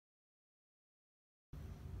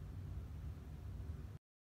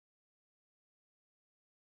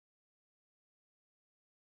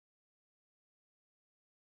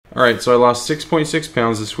Alright, so I lost 6.6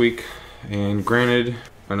 pounds this week, and granted,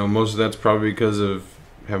 I know most of that's probably because of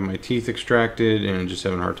having my teeth extracted and just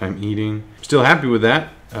having a hard time eating. Still happy with that.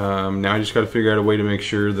 Now I just got to figure out a way to make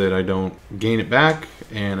sure that I don't gain it back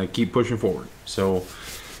and I keep pushing forward. So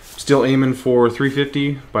still aiming for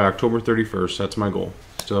 350 by October 31st. That's my goal.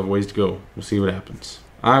 Still have ways to go. We'll see what happens.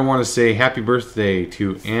 I want to say happy birthday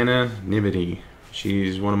to Anonymity.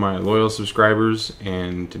 She's one of my loyal subscribers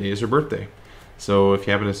and today is her birthday. So if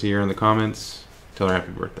you happen to see her in the comments, tell her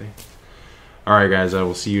happy birthday. Alright guys, I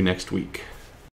will see you next week.